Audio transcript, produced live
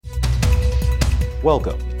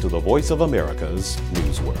Welcome to the Voice of America's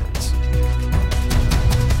Newswords.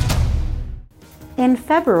 In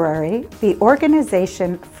February, the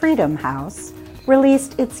organization Freedom House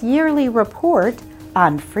released its yearly report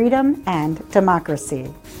on freedom and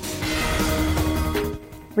democracy.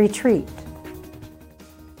 Retreat.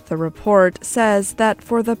 The report says that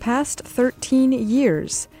for the past 13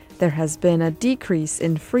 years, there has been a decrease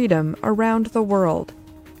in freedom around the world.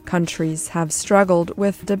 Countries have struggled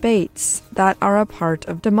with debates that are a part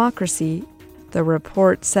of democracy. The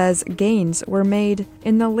report says gains were made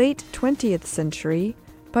in the late 20th century,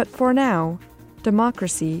 but for now,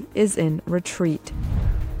 democracy is in retreat.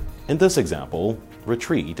 In this example,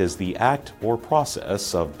 retreat is the act or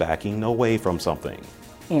process of backing away from something.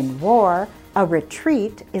 In war, a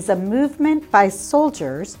retreat is a movement by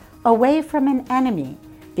soldiers away from an enemy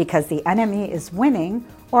because the enemy is winning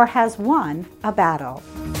or has won a battle.